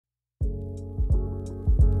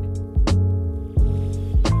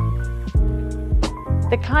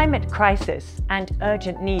The climate crisis and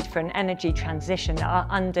urgent need for an energy transition are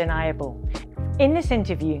undeniable. In this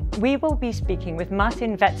interview, we will be speaking with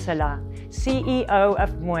Martin Wetzeler, CEO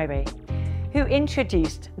of Moeve, who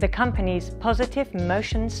introduced the company's positive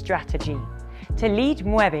motion strategy to lead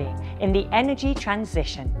Moeve in the energy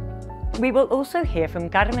transition. We will also hear from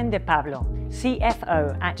Carmen de Pablo,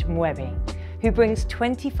 CFO at Moeve, who brings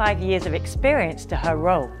 25 years of experience to her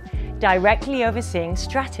role, directly overseeing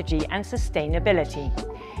strategy and sustainability,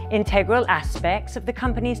 integral aspects of the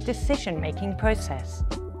company's decision-making process.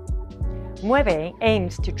 Moeve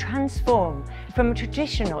aims to transform from a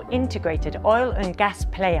traditional integrated oil and gas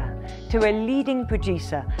player to a leading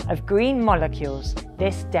producer of green molecules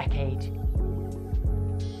this decade.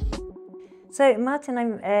 So, Martin,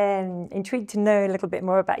 I'm intrigued to know a little bit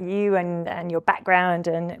more about you and your background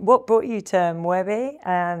and what brought you to Moeve.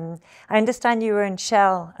 I understand you were in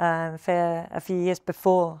Shell for a few years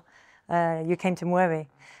before you came to Moeve.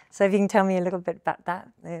 So if you can tell me a little bit about that,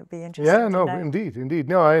 it would be interesting to know. Indeed.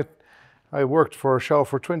 No, I worked for Shell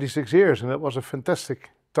for 26 years, and that was a fantastic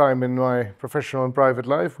time in my professional and private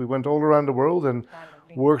life. We went all around the world and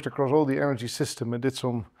worked across all the energy system and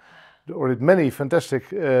did many fantastic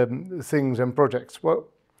things and projects.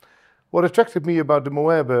 What attracted me about the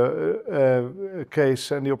Moeve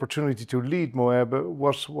case and the opportunity to lead Moeve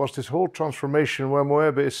was this whole transformation where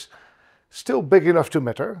Moeve is still big enough to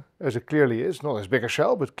matter, as it clearly is, not as big as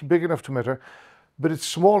Shell, but big enough to matter, but it's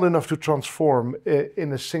small enough to transform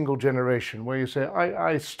in a single generation, where you say,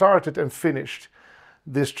 I started and finished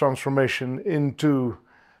this transformation into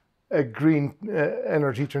a green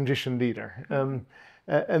energy transition leader.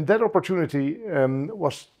 And that opportunity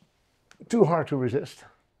was too hard to resist,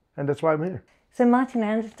 and that's why I'm here. So Martin,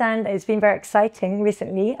 I understand it's been very exciting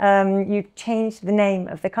recently. You changed the name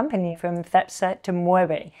of the company from Cepsa to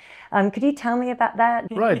Moeve. Could you tell me about that?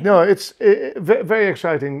 Right, no, it's very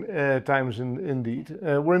exciting times indeed.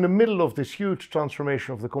 We're in the middle of this huge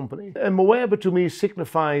transformation of the company. And Moeve to me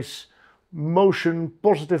signifies motion,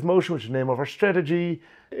 positive motion, which is the name of our strategy.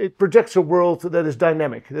 It projects a world that is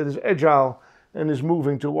dynamic, that is agile, and is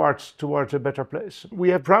moving towards a better place. We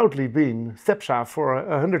have proudly been Cepsa for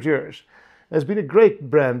 100 years. It's been a great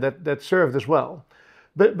brand that served us well.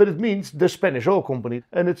 But it means the Spanish oil company,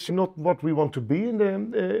 and it's not what we want to be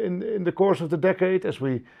in the course of the decade, as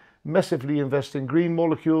we massively invest in green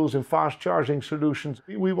molecules and fast charging solutions.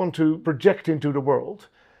 We want to project into the world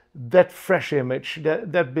that fresh image,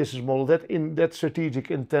 that business model, that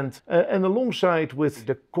strategic intent, and alongside with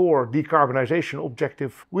the core decarbonization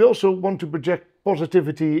objective, we also want to project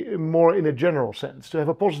positivity more in a general sense, to have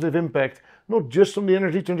a positive impact, not just on the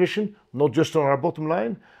energy transition, not just on our bottom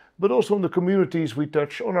line, but also on the communities we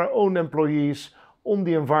touch, on our own employees, on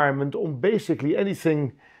the environment, on basically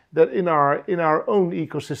anything that in our own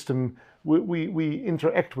ecosystem we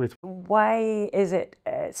interact with. Why is it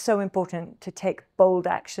so important to take bold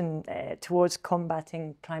action towards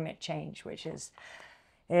combating climate change, which is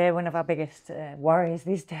one of our biggest worries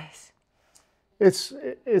these days?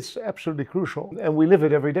 It's absolutely crucial, and we live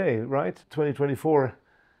it every day, right? 2024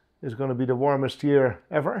 is going to be the warmest year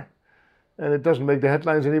ever, and it doesn't make the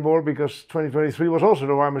headlines anymore because 2023 was also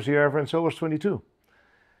the warmest year ever, and so was 22.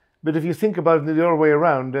 But if you think about it the other way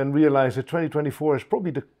around and realize that 2024 is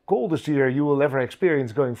probably the coldest year you will ever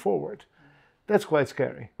experience going forward, that's quite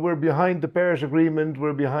scary. We're behind the Paris Agreement,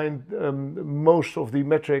 we're behind most of the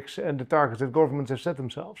metrics and the targets that governments have set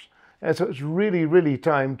themselves. And so it's really, really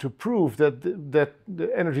time to prove that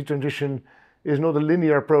the energy transition is not a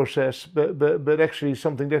linear process, but actually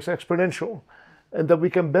something that's exponential, and that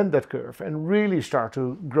we can bend that curve and really start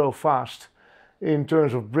to grow fast in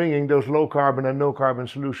terms of bringing those low carbon and no carbon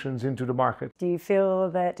solutions into the market. Do you feel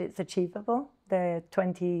that it's achievable, the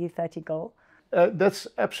 2030 goal? That's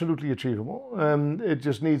absolutely achievable. It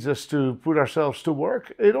just needs us to put ourselves to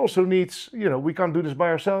work. It also needs, we can't do this by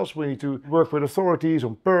ourselves. We need to work with authorities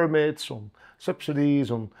on permits, on subsidies,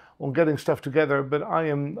 on getting stuff together. But I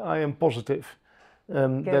am positive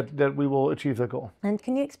that we will achieve that goal. And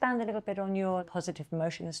can you expand a little bit on your positive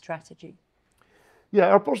motion strategy? Yeah,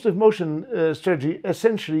 our positive motion strategy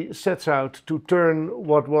essentially sets out to turn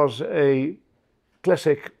what was a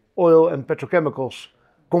classic oil and petrochemicals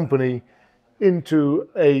company into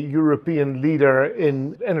a European leader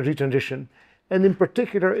in energy transition, and in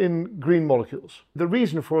particular in green molecules. The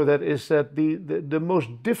reason for that is that the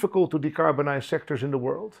most difficult to decarbonize sectors in the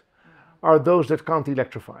world are those that can't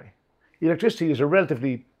electrify. Electricity is a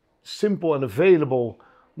relatively simple and available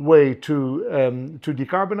way to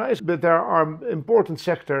decarbonize, but there are important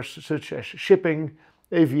sectors such as shipping,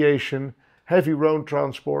 aviation, heavy road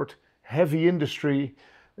transport, heavy industry,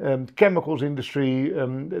 chemicals industry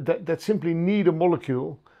that simply need a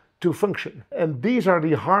molecule to function. And these are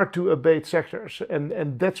the hard to abate sectors.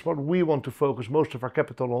 And that's what we want to focus most of our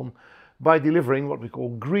capital on by delivering what we call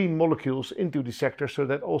green molecules into the sector so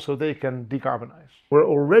that also they can decarbonize. We're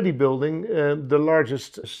already building the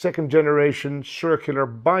largest second generation circular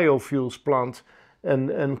biofuels plant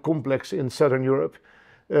and complex in Southern Europe,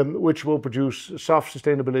 which will produce SAF,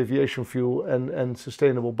 sustainable aviation fuel, and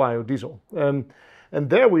sustainable biodiesel. And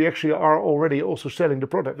there we actually are already also selling the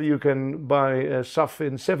product. You can buy SAF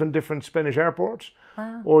in 7 different Spanish airports,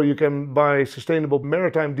 wow, or you can buy sustainable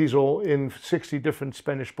maritime diesel in 60 different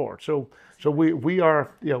Spanish ports. So we are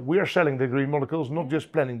selling the green molecules, not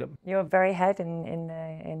just planning them. You're very ahead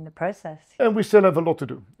in the process. And we still have a lot to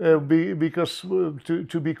do because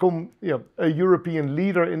to become a European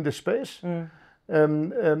leader in this space.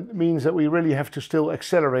 Means that we really have to still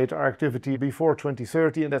accelerate our activity before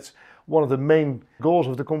 2030, and that's one of the main goals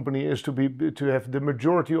of the company, is to have the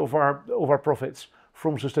majority of our profits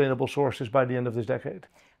from sustainable sources by the end of this decade.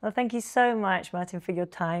 Well, thank you so much, Martin, for your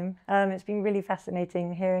time. It's been really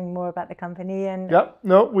fascinating hearing more about the company. And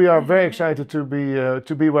we are very excited to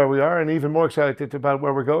be where we are, and even more excited about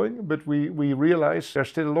where we're going. But we realize there's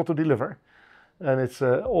still a lot to deliver, and it's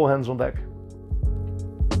all hands on deck.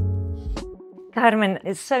 Carmen,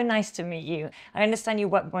 it's so nice to meet you. I understand you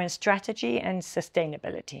work more in strategy and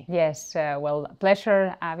sustainability. Yes, well,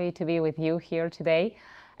 pleasure, Avi, to be with you here today.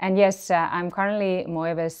 And yes, I'm currently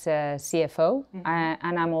Moeve's CFO,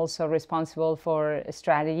 and I'm also responsible for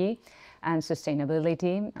strategy and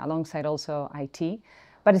sustainability, alongside also IT.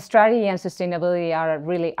 But strategy and sustainability are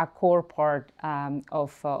really a core part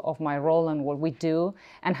of my role and what we do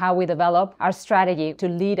and how we develop our strategy to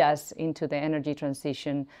lead us into the energy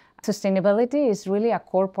transition. Sustainability is really a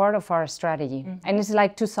core part of our strategy, and it's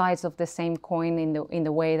like 2 sides of the same coin in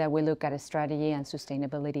the way that we look at a strategy and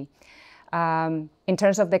sustainability. In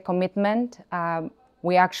terms of the commitment,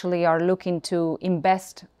 we actually are looking to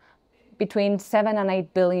invest between 7 and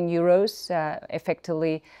 8 billion euros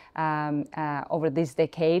effectively over this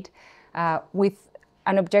decade, with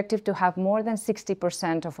an objective to have more than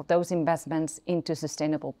 60% of those investments into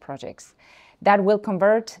sustainable projects. That will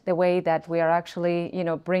convert the way that we are actually,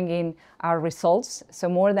 bringing our results. So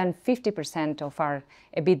more than 50% of our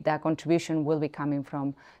EBITDA contribution will be coming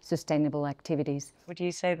from sustainable activities. Would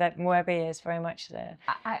you say that Moeve is very much the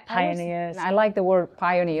pioneers? I like the word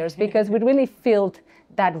pioneers because we really feel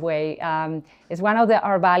that way. It's one of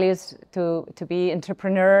our values to be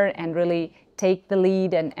entrepreneur and really take the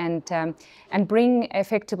lead and bring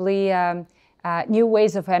effectively new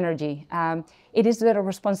ways of energy. It is the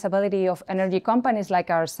responsibility of energy companies like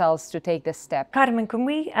ourselves to take this step. Carmen, can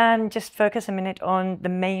we just focus a minute on the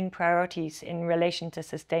main priorities in relation to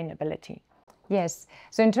sustainability? Yes.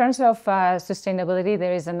 So in terms of sustainability,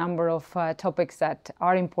 there is a number of topics that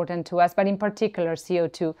are important to us, but in particular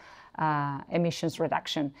CO2 emissions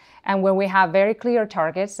reduction. And when we have very clear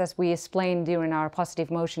targets, as we explained during our Positive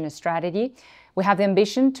Motion strategy, we have the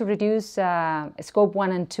ambition to reduce scope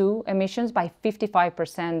 1 and 2 emissions by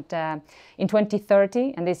 55% in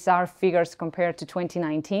 2030, and these are figures compared to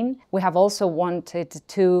 2019. We have also wanted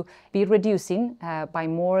to be reducing by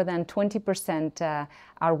more than 20%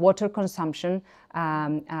 our water consumption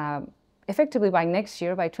effectively by next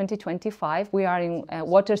year, by 2025. We are in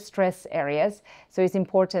water stress areas, so it's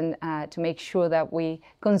important to make sure that we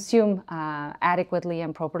consume adequately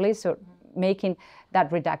and properly, so making that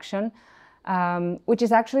reduction. Which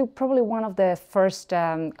is actually probably one of the first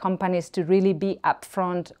companies to really be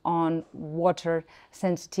upfront on water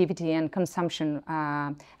sensitivity and consumption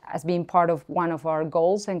as being part of one of our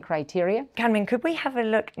goals and criteria. Carmen, could we have a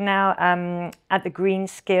look now at the green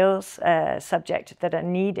skills subject that are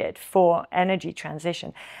needed for energy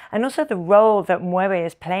transition, and also the role that Moeve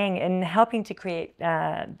is playing in helping to create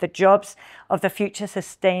the jobs of the future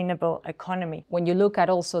sustainable economy? When you look at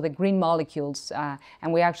also the green molecules,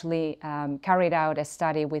 and we actually carried out a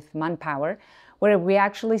study with Manpower, where we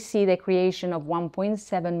actually see the creation of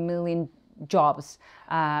 1.7 million jobs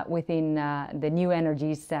within the new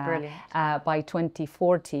energies by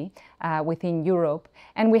 2040 within Europe.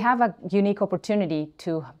 And we have a unique opportunity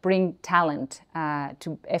to bring talent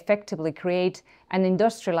to effectively create and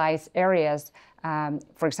industrialize areas.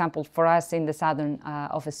 For example, for us in the southern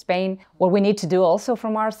of Spain, what we need to do also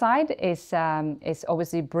from our side is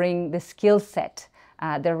obviously bring the skill set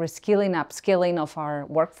the reskilling, upskilling of our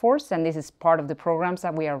workforce, and this is part of the programs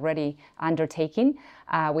that we are already undertaking.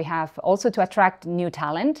 We have also to attract new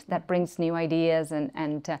talent that brings new ideas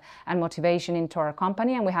and motivation into our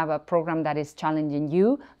company, and we have a program that is challenging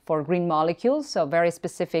you for green molecules, so very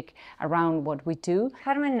specific around what we do.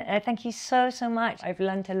 Carmen, thank you so much. I've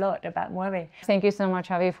learned a lot about Moeve. Thank you so much,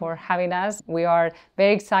 Javi, for having us. We are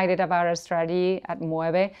very excited about our strategy at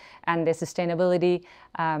Moeve and the sustainability,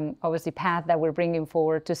 obviously, path that we're bringing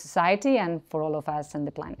forward to society and for all of us and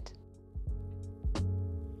the planet.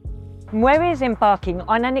 Moeve is embarking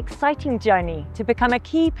on an exciting journey to become a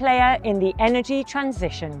key player in the energy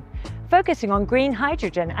transition, focusing on green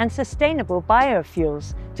hydrogen and sustainable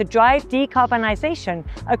biofuels to drive decarbonization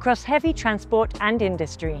across heavy transport and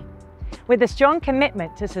industry. With a strong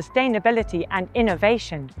commitment to sustainability and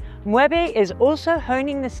innovation, Moeve is also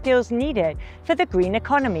honing the skills needed for the green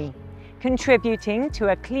economy, contributing to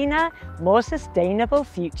a cleaner, more sustainable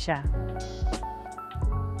future.